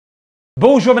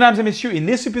Bonjour mesdames et messieurs, in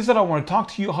this episode I want to talk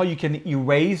to you how you can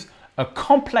erase a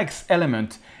complex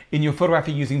element in your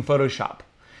photography using Photoshop.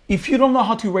 If you don't know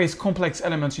how to erase complex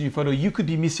elements in your photo, you could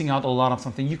be missing out a lot of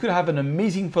something. You could have an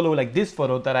amazing photo like this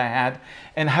photo that I had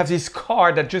and have this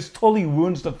car that just totally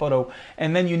ruins the photo,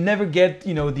 and then you never get,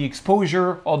 the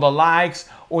exposure or the likes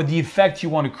or the effect you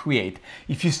want to create.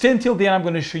 If you stay until the end, I'm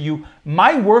going to show you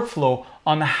my workflow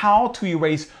on how to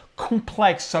erase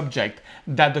complex subject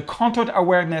that the content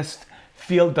awareness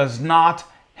field does not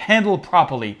handle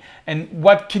properly. And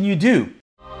what can you do?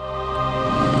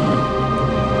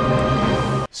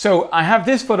 So I have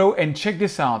this photo, and check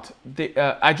this out.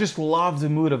 I just love the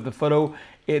mood of the photo.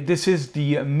 This is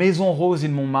the Maison Rose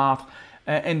in Montmartre,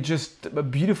 and just a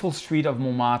beautiful street of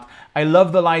Montmartre. I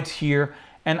love the lights here.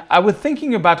 And I was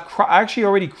thinking about, I actually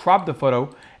already cropped the photo,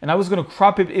 and I was going to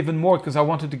crop it even more because I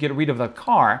wanted to get rid of that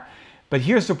car. But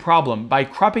here's the problem. By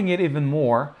cropping it even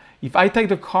more, if I take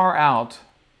the car out,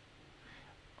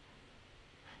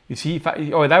 you see,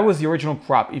 that was the original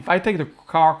crop. If I take the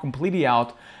car completely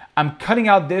out, I'm cutting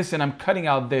out this and I'm cutting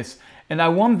out this. And I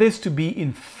want this to be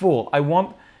in full. I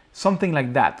want something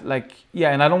like that.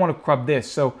 And I don't want to crop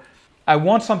this. So I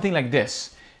want something like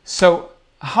this. So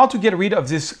how to get rid of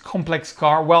this complex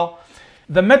car? Well,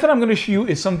 the method I'm going to show you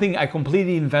is something I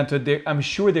completely invented. I'm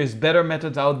sure there's better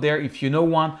methods out there. If you know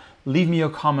one, leave me a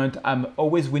comment. I'm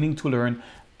always willing to learn.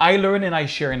 I learn and I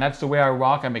share, and that's the way I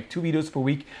rock. I make 2 videos per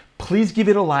week. Please give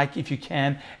it a like if you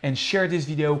can, and share this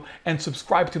video, and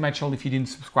subscribe to my channel if you didn't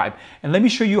subscribe. And let me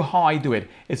show you how I do it.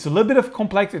 It's a little bit of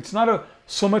complex. It's not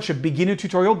so much a beginner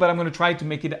tutorial, but I'm going to try to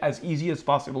make it as easy as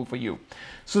possible for you.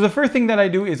 So the first thing that I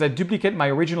do is I duplicate my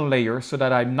original layer so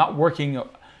that I'm not working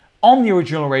on the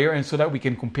original layer, and so that we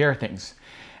can compare things.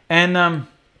 And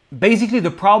basically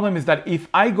the problem is that if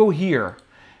I go here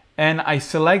and I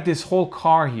select this whole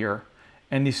car here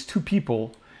and these 2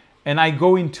 people, and I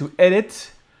go into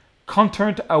edit,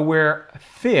 content aware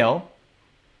fill,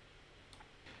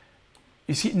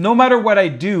 you see, no matter what I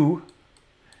do,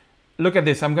 look at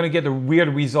this, I'm going to get a weird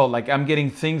result. Like, I'm getting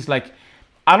things like,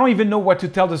 I don't even know what to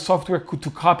tell the software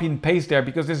to copy and paste there,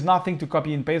 because there's nothing to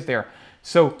copy and paste there.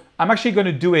 So I'm actually going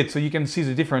to do it so you can see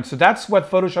the difference. So that's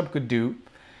what Photoshop could do.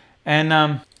 And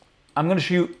I'm going to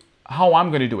show you how I'm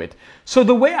going to do it. So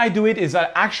the way I do it is I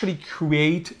actually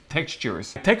create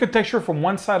textures. I take a texture from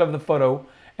one side of the photo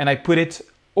and I put it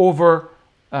over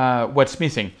what's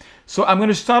missing. So I'm going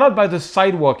to start out by the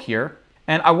sidewalk here,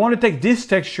 and I want to take this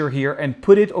texture here and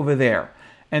put it over there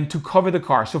and to cover the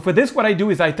car. So for this, what I do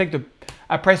is I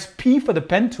press P for the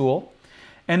pen tool,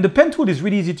 and the pen tool is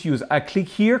really easy to use. I click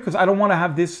here because I don't want to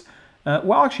have this.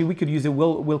 Well, actually, we could use it.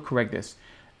 We'll correct this.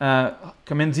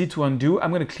 Command Z to undo. I'm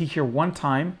going to click here one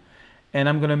time, and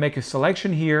I'm going to make a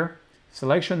selection here,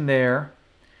 selection there,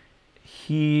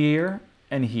 here,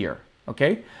 and here.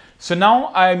 Okay. So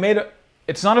now I made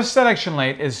it's not a selection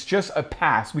layer, it's just a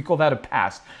pass. We call that a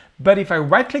pass. But if I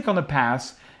right click on the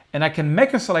pass and I can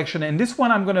make a selection, and this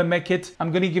one I'm going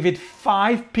to give it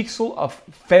 5 pixels of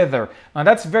feather. Now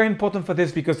that's very important for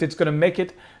this because it's going to make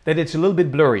it that it's a little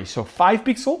bit blurry. So 5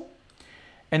 pixels.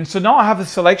 And so now I have a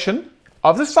selection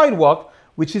of the sidewalk,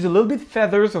 which is a little bit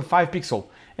feathers of 5 pixels.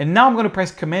 And now I'm going to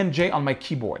press Command J on my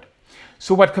keyboard.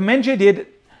 So what Command J did,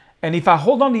 and if I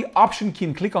hold on the Option key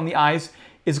and click on the eyes,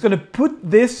 it's going to put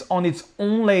this on its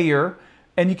own layer,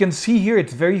 and you can see here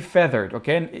it's very feathered,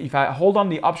 okay? And if I hold on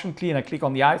the Option key and I click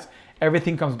on the eyes,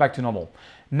 everything comes back to normal.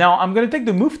 Now I'm going to take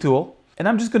the Move tool, and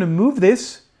I'm just going to move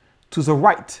this to the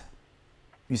right,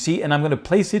 you see, and I'm going to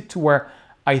place it to where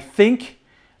I think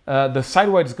the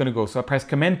sidewalk is going to go. So I press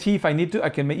Command T if I need to. I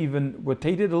can even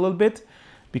rotate it a little bit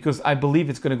because I believe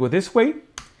it's going to go this way.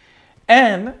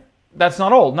 And that's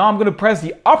not all. Now I'm going to press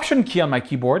the Option key on my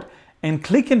keyboard and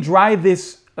click and drag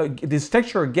this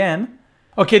texture again.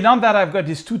 Okay, now that I've got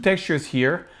these 2 textures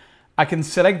here, I can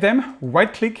select them,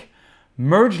 right click,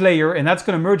 merge layer, and that's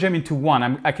going to merge them into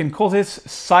one. I can call this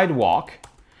sidewalk.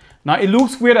 Now it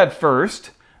looks weird at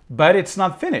first, but it's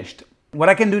not finished. What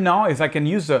I can do now is I can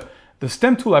use the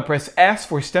stem tool. I press S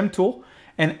for stem tool,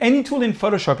 and any tool in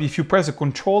Photoshop, if you press the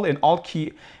Control and Alt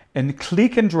key and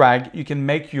click and drag, you can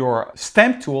make your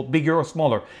stamp tool bigger or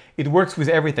smaller. It works with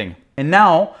everything. And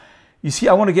now, you see,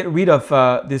 I want to get rid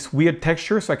of this weird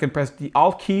texture, so I can press the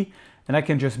Alt key and I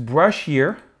can just brush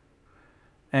here.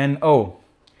 And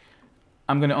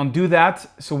I'm going to undo that.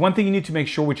 So one thing you need to make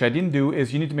sure, which I didn't do,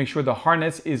 is you need to make sure the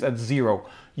hardness is at 0.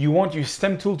 You want your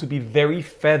stem tool to be very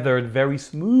feathered, very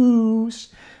smooth.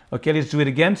 Okay, let's do it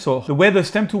again. So the way the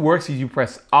stem tool works is you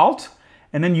press Alt,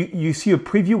 and then you see a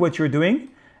preview what you're doing,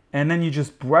 and then you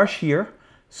just brush here.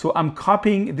 So I'm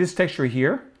copying this texture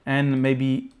here, and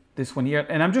maybe this one here,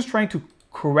 and I'm just trying to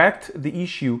correct the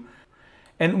issue.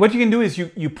 And what you can do is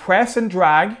you press and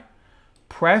drag,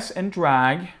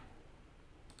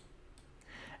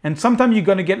 and sometimes you're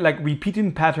gonna get like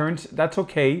repeating patterns. That's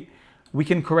okay. We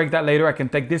can correct that later. I can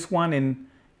take this one and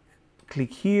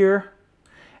click here.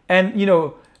 And you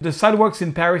know, the sidewalks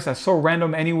in Paris are so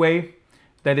random anyway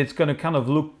that it's gonna kind of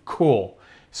look cool.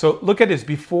 So look at this,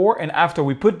 before and after.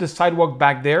 We put the sidewalk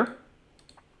back there.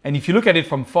 And if you look at it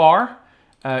from far,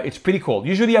 it's pretty cool.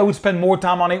 Usually I would spend more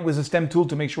time on it with the stem tool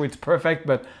to make sure it's perfect,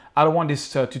 but I don't want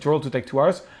this tutorial to take 2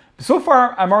 hours. So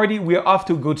far, we're off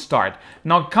to a good start.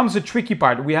 Now comes the tricky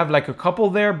part. We have like a couple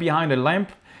there behind a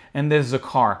lamp, and there's a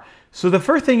car. So the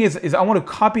first thing is I want to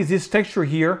copy this texture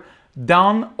here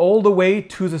down all the way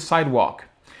to the sidewalk.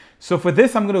 So for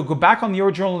this, I'm going to go back on the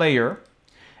original layer,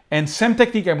 and same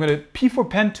technique. I'm going to P for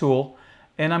pen tool,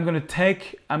 and I'm going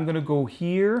to go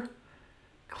here,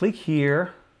 click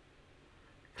here,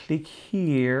 click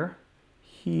here,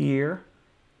 here,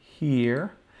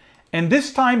 here. And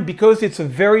this time, because it's a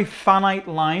very finite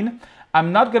line,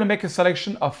 I'm not going to make a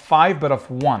selection of 5, but of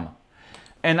 1.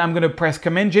 And I'm going to press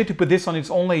Command J to put this on its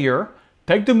own layer.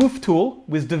 Take the Move tool,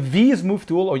 with the V is Move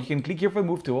tool, or you can click here for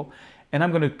Move tool. And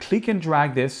I'm going to click and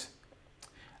drag this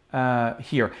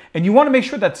here. And you want to make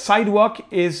sure that sidewalk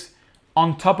is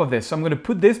on top of this. So I'm going to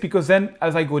put this, because then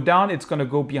as I go down, it's going to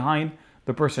go behind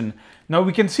the person. Now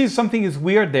we can see something is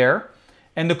weird there,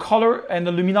 and the color and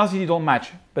the luminosity don't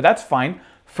match, but that's fine.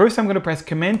 First, I'm going to press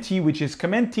Command T, which is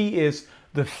Command T is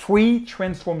the free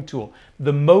transform tool,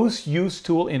 the most used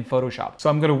tool in Photoshop. So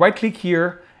I'm going to right click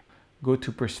here, go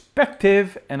to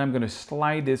perspective, and I'm going to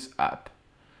slide this up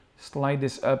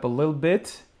a little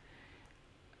bit.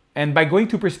 And by going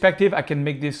to perspective, I can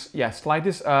make this, slide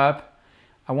this up.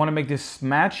 I want to make this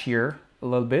match here a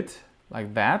little bit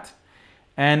like that.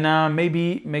 And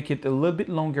maybe make it a little bit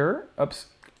longer. Oops.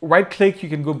 Right click, you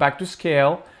can go back to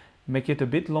scale, make it a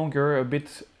bit longer, a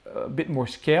bit more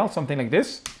scale, something like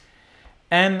this.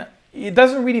 And it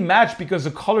doesn't really match because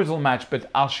the colors don't match, but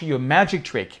I'll show you a magic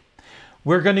trick.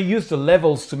 We're going to use the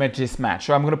levels to make this match.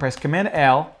 So I'm going to press Command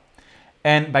L,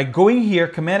 and by going here,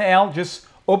 Command L just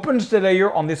opens the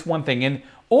layer on this one thing. And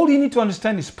all you need to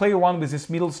understand is play around with this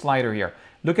middle slider here.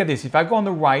 Look at this. If I go on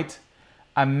the right,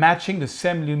 I'm matching the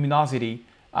same luminosity.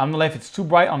 On the left, it's too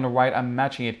bright. On the right, I'm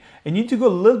matching it. And you need to go a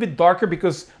little bit darker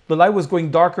because the light was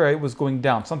going darker, it was going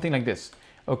down. Something like this.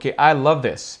 Okay, I love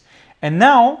this. And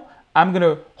now I'm going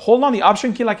to hold on the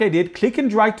Option key like I did, click and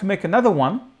drag to make another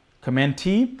one. Command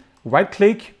T, right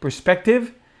click,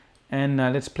 perspective, and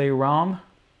let's play around.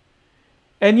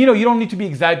 And you know, you don't need to be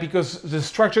exact because the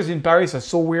structures in Paris are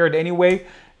so weird anyway.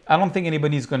 I don't think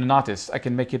anybody's going to notice. I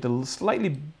can make it a little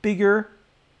slightly bigger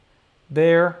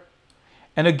there.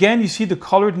 And again, you see the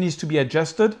color needs to be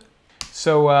adjusted.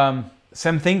 So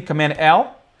same thing, Command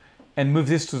L, and move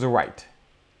this to the right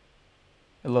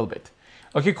a little bit.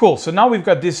 Okay, cool. So now we've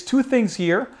got these two things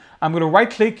here. I'm going to right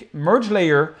click, merge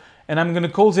layer, and I'm going to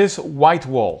call this white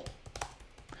wall.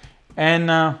 And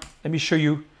let me show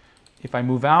you if I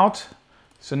move out.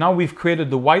 So now we've created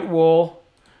the white wall,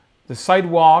 the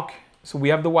sidewalk. So we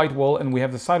have the white wall and we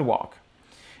have the sidewalk.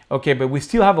 Okay, but we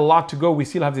still have a lot to go. We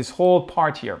still have this whole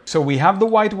part here. So we have the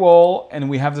white wall and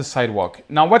we have the sidewalk.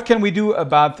 Now, what can we do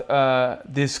about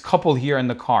this couple here in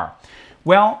the car?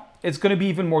 Well, it's going to be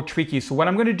even more tricky. So what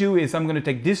I'm going to do is I'm going to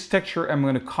take this texture and I'm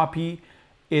going to copy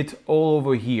it all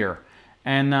over here.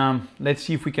 And let's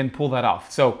see if we can pull that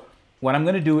off. So what I'm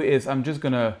going to do is I'm just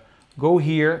going to go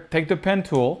here, take the pen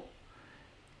tool,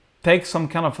 take some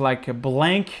kind of like a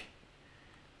blank,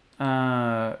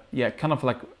 kind of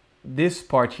like this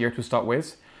part here to start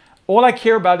with. All I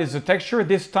care about is the texture.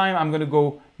 This time I'm going to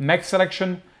go Make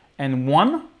Selection and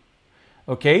 1.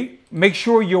 Okay, make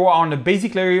sure you are on the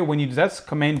basic layer when you do that.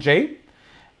 Command J.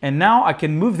 And now I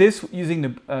can move this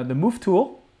using the Move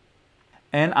tool.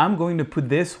 And I'm going to put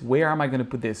this, where am I going to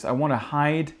put this? I want to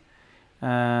hide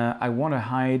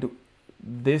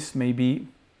this maybe.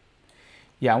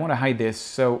 Yeah, I want to hide this.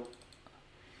 So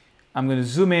I'm going to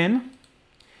zoom in.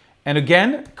 And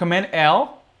again, Command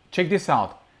L. Check this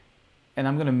out. And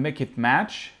I'm going to make it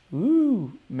match.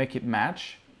 Ooh, make it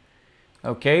match.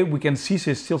 Okay, we can see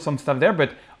there's still some stuff there,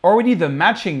 but already the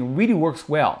matching really works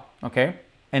well. Okay,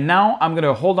 and now I'm going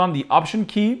to hold on the Option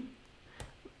key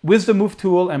with the Move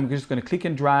tool. I'm just going to click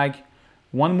and drag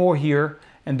one more here.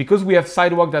 And because we have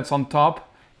sidewalk that's on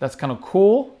top, that's kind of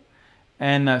cool.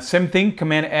 And same thing,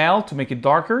 Command L to make it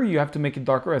darker. You have to make it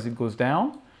darker as it goes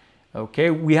down.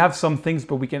 Okay, we have some things,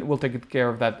 but we'll take care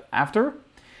of that after.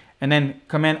 And then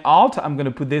Command Alt, I'm going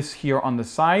to put this here on the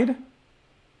side.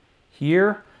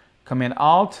 Here, Command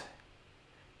Alt,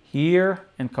 here,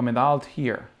 and Command Alt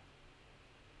here.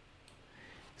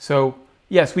 So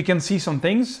yes, we can see some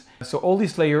things. So all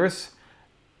these layers,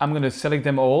 I'm going to select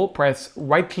them all, press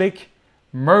right click,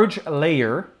 merge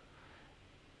layer,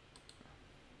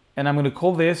 and I'm going to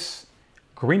call this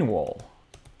green wall.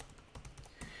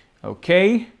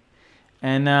 Okay,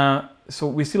 and so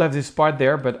we still have this part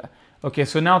there, but okay,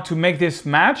 so now to make this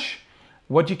match,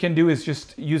 what you can do is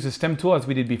just use the stem tool as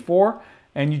we did before,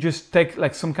 and you just take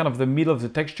like some kind of the middle of the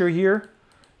texture here,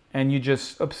 and you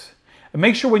just, oops. And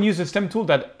make sure when you use the stem tool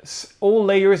that all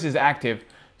layers is active,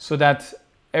 so that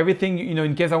everything, you know,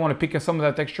 in case I want to pick some of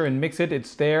that texture and mix it,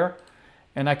 it's there.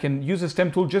 And I can use the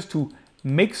stem tool just to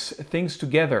mix things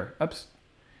together. Oops.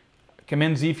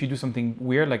 Command Z if you do something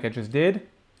weird like I just did.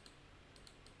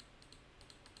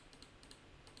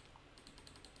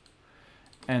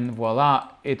 And voila,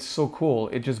 it's so cool.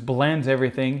 It just blends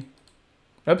everything.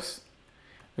 Oops.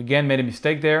 Again, made a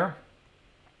mistake there.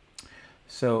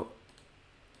 So,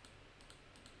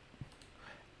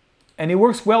 and it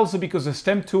works well also because the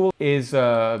stem tool is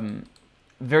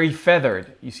very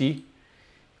feathered, you see?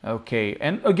 Okay,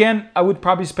 and again, I would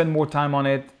probably spend more time on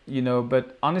it, you know,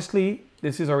 but honestly,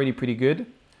 this is already pretty good.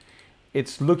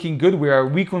 It's looking good. We are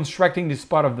reconstructing this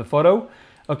part of the photo.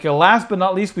 Okay, last but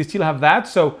not least, we still have that.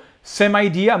 So same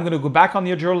idea, I'm gonna go back on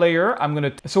the other layer.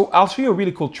 So I'll show you a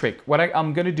really cool trick. What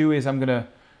I'm gonna do is I'm gonna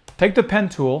take the pen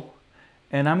tool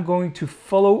and I'm going to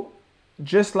follow,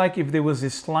 just like if there was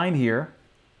this line here.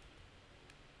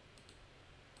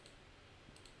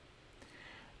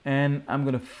 And I'm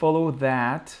going to follow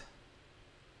that.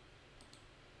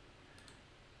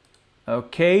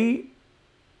 Okay.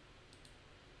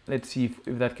 Let's see if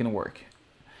that can work.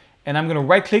 And I'm going to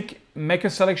right click, make a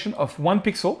selection of 1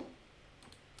 pixel.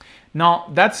 Now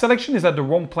that selection is at the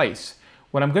wrong place.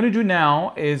 What I'm going to do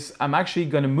now is I'm actually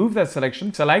going to move that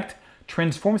selection, select,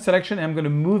 transform selection, and I'm going to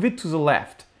move it to the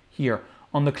left here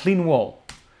on the clean wall.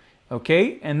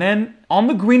 Okay. And then on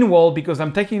the green wall, because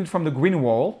I'm taking it from the green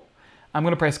wall, I'm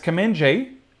going to press Command J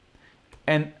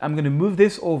and I'm going to move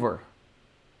this over.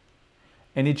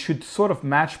 And it should sort of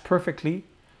match perfectly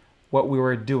what we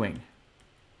were doing.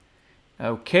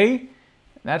 Okay,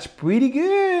 that's pretty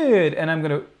good. And I'm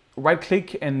going to right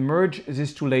click and merge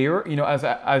these 2 layers, you know,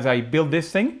 as I build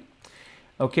this thing.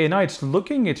 Okay, now it's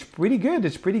pretty good.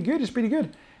 It's pretty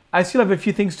good. I still have a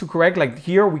few things to correct. Like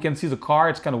here we can see the car,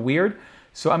 it's kind of weird.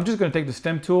 So I'm just going to take the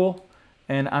stem tool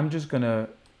and I'm just going to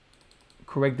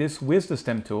correct this with the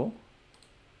stem tool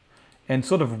and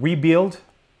sort of rebuild.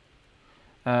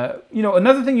 You know,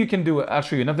 another thing you can do, I'll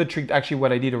show you another trick. Actually,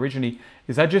 what I did originally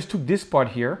is I just took this part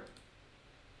here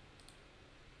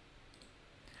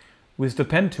with the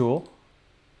pen tool,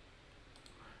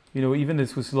 you know, even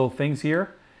this with little things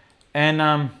here,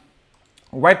 and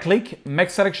right click, make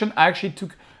selection. I actually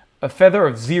took a feather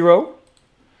of 0.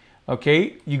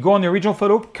 Okay, you go on the original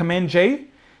photo, Command J,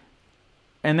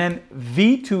 and then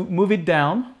V to move it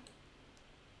down.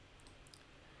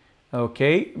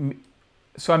 Okay,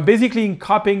 so I'm basically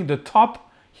copying the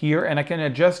top here and I can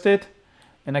adjust it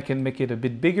and I can make it a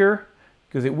bit bigger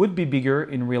because it would be bigger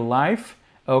in real life.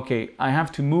 Okay, I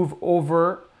have to move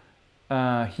over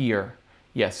here.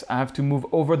 Yes, I have to move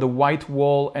over the white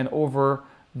wall and over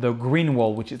the green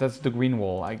wall, that's the green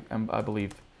wall, I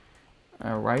believe.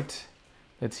 All right,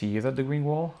 let's see, is that the green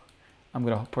wall? I'm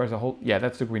gonna press a hold, yeah,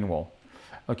 that's the green wall.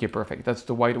 Okay, perfect. That's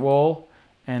the white wall,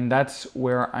 and that's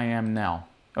where I am now.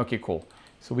 Okay, cool.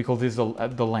 So we call this the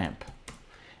lamp.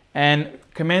 And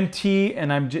Command T,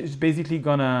 and I'm just basically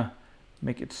gonna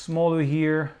make it smaller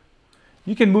here.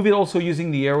 You can move it also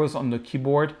using the arrows on the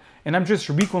keyboard, and I'm just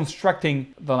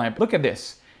reconstructing the lamp. Look at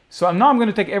this. So now I'm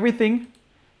gonna take everything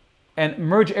and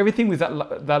merge everything with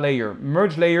that layer.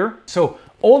 Merge layer. So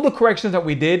all the corrections that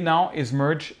we did now is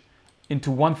merge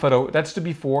into one photo. That's the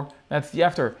before, that's the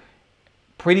after.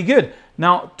 Pretty good.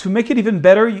 Now, to make it even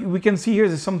better, we can see here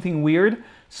there's something weird.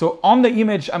 So on the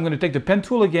image, I'm going to take the pen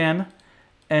tool again,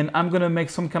 and I'm going to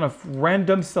make some kind of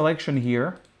random selection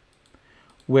here,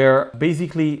 where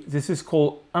basically this is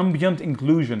called ambient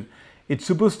inclusion. It's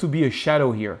supposed to be a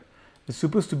shadow here. It's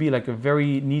supposed to be like a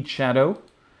very neat shadow.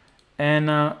 And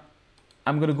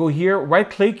I'm going to go here, right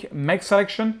click, make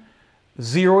selection.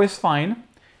 0 is fine.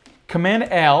 Command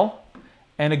L.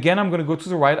 And again, I'm going to go to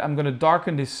the right. I'm going to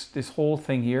darken this whole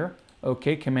thing here.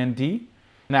 Okay, Command D.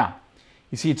 Now,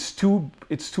 you see it's too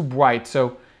bright.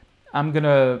 So I'm going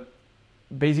to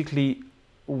basically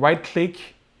right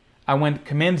click. I went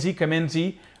Command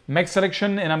Z, make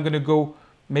selection, and I'm going to go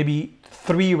maybe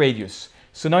 3 radius.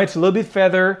 So now it's a little bit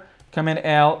feather, Command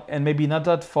L, and maybe not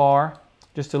that far,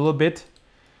 just a little bit,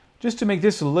 just to make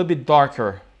this a little bit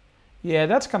darker. Yeah,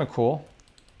 that's kind of cool.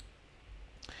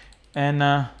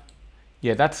 And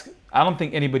yeah, I don't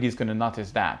think anybody's going to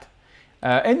notice that.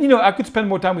 And you know, I could spend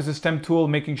more time with the stem tool,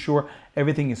 making sure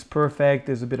everything is perfect.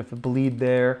 There's a bit of a bleed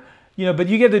there, you know, but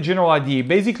you get the general idea.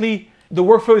 Basically, the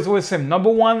workflow is always the same. Number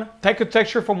one, take a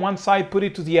texture from one side, put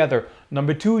it to the other.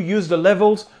 Number two, use the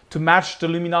levels to match the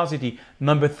luminosity.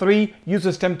 Number three, use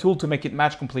the stem tool to make it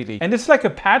match completely. And it's like a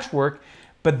patchwork,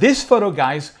 but this photo,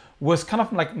 guys, was kind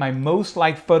of like my most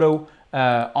liked photo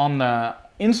on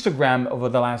Instagram over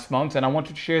the last month, and I want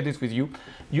to share this with you.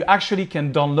 You actually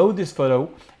can download this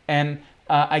photo, and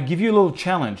I give you a little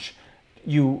challenge.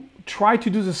 You try to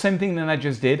do the same thing that I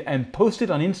just did and post it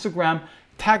on Instagram,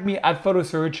 tag me at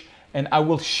PhotoSearch, and I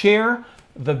will share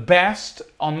the best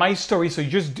on my story. So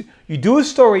you do a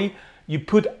story, you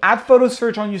put at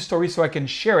PhotoSearch on your story so I can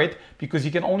share it, because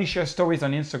you can only share stories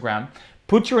on Instagram.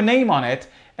 Put your name on it,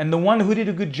 and the one who did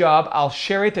a good job, I'll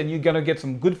share it, and you're gonna get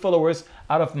some good followers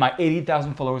out of my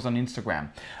 80,000 followers on Instagram.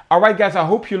 All right, guys, I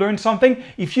hope you learned something.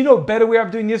 If you know a better way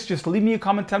of doing this, just leave me a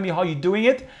comment, tell me how you're doing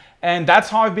it. And that's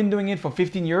how I've been doing it for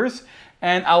 15 years.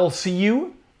 And I will see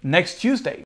you next Tuesday.